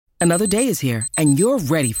Another day is here, and you're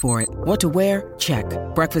ready for it. What to wear? Check.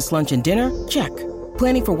 Breakfast, lunch, and dinner? Check.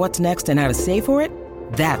 Planning for what's next and how to save for it?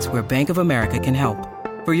 That's where Bank of America can help.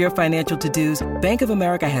 For your financial to-dos, Bank of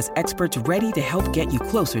America has experts ready to help get you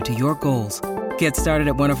closer to your goals. Get started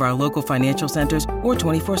at one of our local financial centers or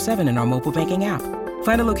 24/7 in our mobile banking app.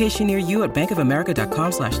 Find a location near you at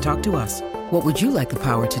bankofamerica.com/talktous. What would you like the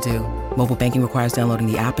power to do? Mobile banking requires downloading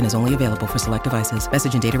the app and is only available for select devices.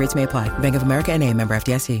 Message and data rates may apply. Bank of America N.A., member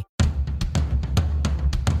FDIC.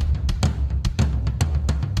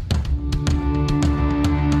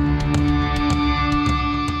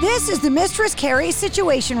 This is the Mistress Carrie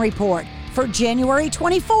Situation Report for January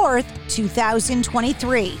 24th,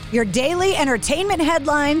 2023. Your daily entertainment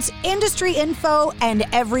headlines, industry info, and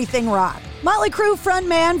everything rock. Motley Crue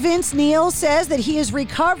frontman Vince Neil says that he has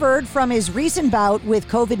recovered from his recent bout with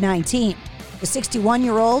COVID-19. The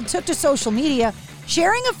 61-year-old took to social media,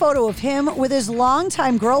 sharing a photo of him with his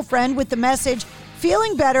longtime girlfriend with the message,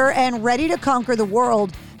 "Feeling better and ready to conquer the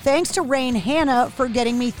world. Thanks to Rain Hannah for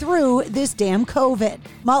getting me through this damn COVID."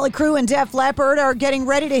 Motley Crue and Def Leppard are getting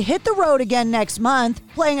ready to hit the road again next month,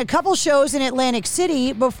 playing a couple shows in Atlantic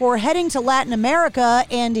City before heading to Latin America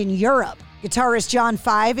and in Europe. Guitarist John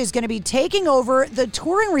Five is going to be taking over the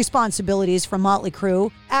touring responsibilities from Motley Crue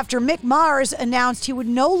after Mick Mars announced he would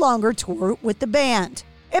no longer tour with the band.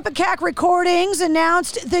 Ipecac Recordings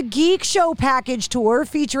announced the Geek Show Package Tour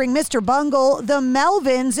featuring Mr. Bungle, the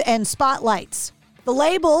Melvins, and Spotlights. The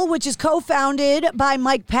label, which is co-founded by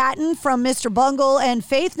Mike Patton from Mr. Bungle and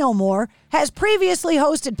Faith No More, has previously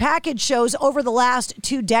hosted package shows over the last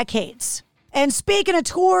 2 decades. And speaking of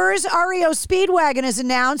tours, REO Speedwagon has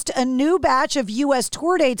announced a new batch of U.S.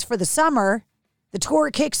 tour dates for the summer. The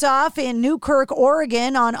tour kicks off in Newkirk,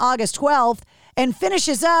 Oregon on August 12th and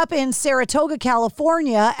finishes up in Saratoga,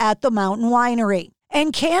 California at the Mountain Winery.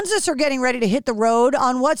 And Kansas are getting ready to hit the road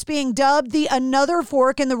on what's being dubbed the Another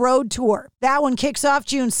Fork in the Road Tour. That one kicks off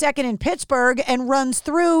June 2nd in Pittsburgh and runs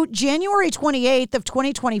through January 28th of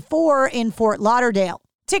 2024 in Fort Lauderdale.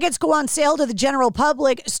 Tickets go on sale to the general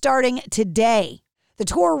public starting today. The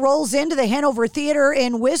tour rolls into the Hanover Theater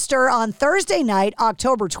in Worcester on Thursday night,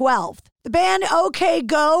 October 12th. The band OK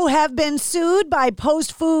Go have been sued by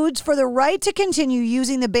Post Foods for the right to continue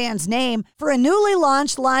using the band's name for a newly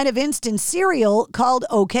launched line of instant cereal called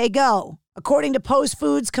OK Go. According to Post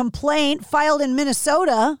Foods' complaint filed in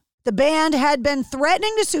Minnesota, the band had been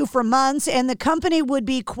threatening to sue for months and the company would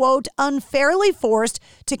be, quote, unfairly forced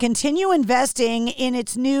to continue investing in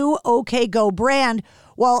its new OK Go brand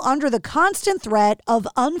while under the constant threat of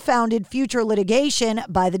unfounded future litigation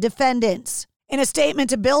by the defendants. In a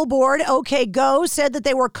statement to Billboard, OK Go said that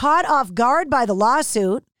they were caught off guard by the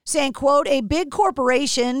lawsuit, saying, quote, a big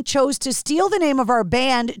corporation chose to steal the name of our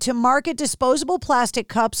band to market disposable plastic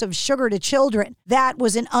cups of sugar to children. That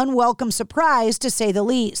was an unwelcome surprise, to say the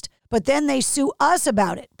least. But then they sue us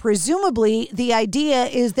about it. Presumably, the idea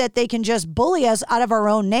is that they can just bully us out of our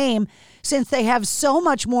own name since they have so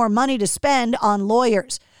much more money to spend on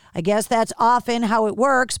lawyers. I guess that's often how it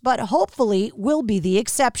works, but hopefully will be the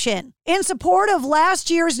exception. In support of last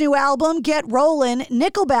year's new album, Get Rollin',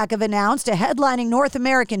 Nickelback have announced a headlining North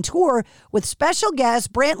American tour with special guests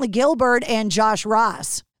Brantley Gilbert and Josh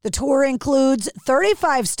Ross. The tour includes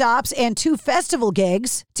 35 stops and 2 festival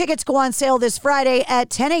gigs. Tickets go on sale this Friday at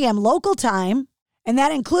 10 a.m. local time. And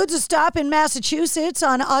that includes a stop in Massachusetts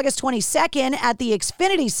on August 22nd at the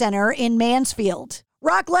Xfinity Center in Mansfield.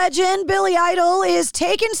 Rock legend Billy Idol is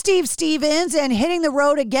taking Steve Stevens and hitting the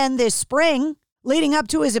road again this spring, leading up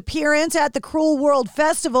to his appearance at the Cruel World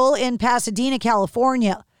Festival in Pasadena,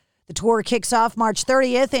 California. The tour kicks off March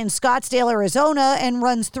 30th in Scottsdale, Arizona, and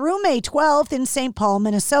runs through May 12th in St. Paul,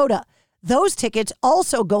 Minnesota. Those tickets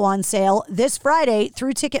also go on sale this Friday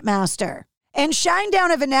through Ticketmaster. And Shinedown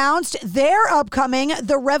have announced their upcoming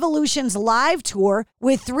The Revolution's Live Tour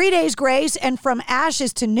with 3 Days Grace and From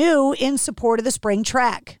Ashes to New in support of the spring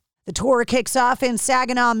trek. The tour kicks off in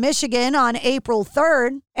Saginaw, Michigan on April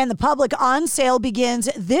 3rd, and the public on sale begins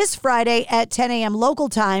this Friday at 10 a.m. local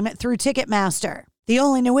time through Ticketmaster. The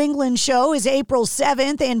only New England show is April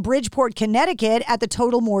 7th in Bridgeport, Connecticut at the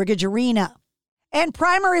Total Mortgage Arena. And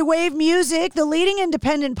Primary Wave Music, the leading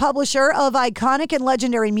independent publisher of iconic and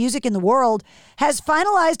legendary music in the world, has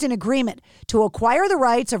finalized an agreement to acquire the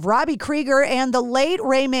rights of Robbie Krieger and the late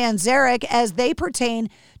Ray Manzarek as they pertain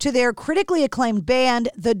to their critically acclaimed band,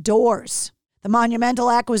 The Doors. The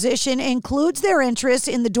monumental acquisition includes their interest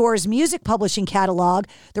in The Doors' music publishing catalog,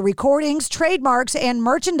 the recordings, trademarks, and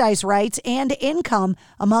merchandise rights and income,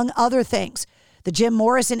 among other things. The Jim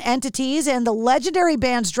Morrison entities and the legendary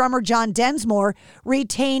band's drummer John Densmore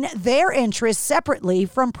retain their interests separately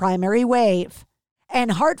from Primary Wave.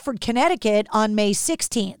 and Hartford, Connecticut on May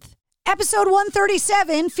 16th. Episode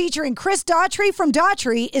 137, featuring Chris Daughtry from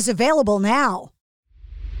Daughtry, is available now.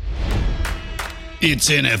 It's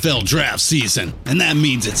NFL draft season, and that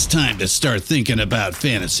means it's time to start thinking about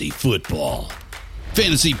fantasy football.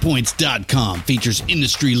 FantasyPoints.com features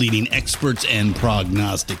industry-leading experts and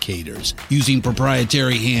prognosticators using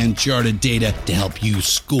proprietary hand-charted data to help you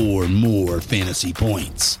score more fantasy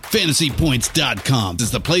points. FantasyPoints.com is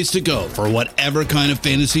the place to go for whatever kind of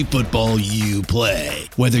fantasy football you play.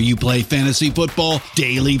 Whether you play fantasy football,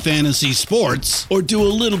 daily fantasy sports, or do a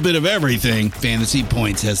little bit of everything, Fantasy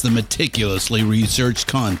Points has the meticulously researched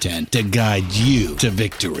content to guide you to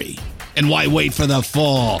victory. And why wait for the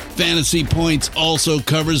fall? Fantasy Points also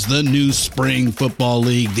covers the new spring football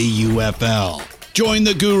league, the UFL. Join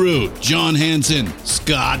the guru, John Hansen,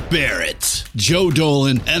 Scott Barrett, Joe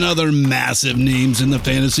Dolan, and other massive names in the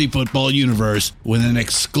fantasy football universe with an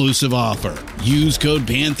exclusive offer. Use code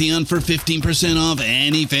Pantheon for 15% off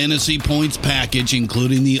any Fantasy Points package,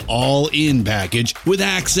 including the all-in package, with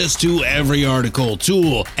access to every article,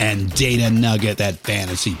 tool, and data nugget that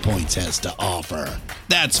Fantasy Points has to offer.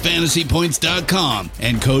 That's FantasyPoints.com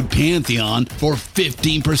and code Pantheon for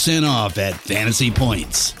 15% off at Fantasy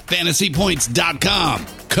Points. FantasyPoints.com,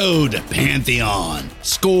 code Pantheon.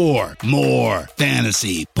 Score more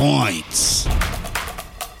fantasy points.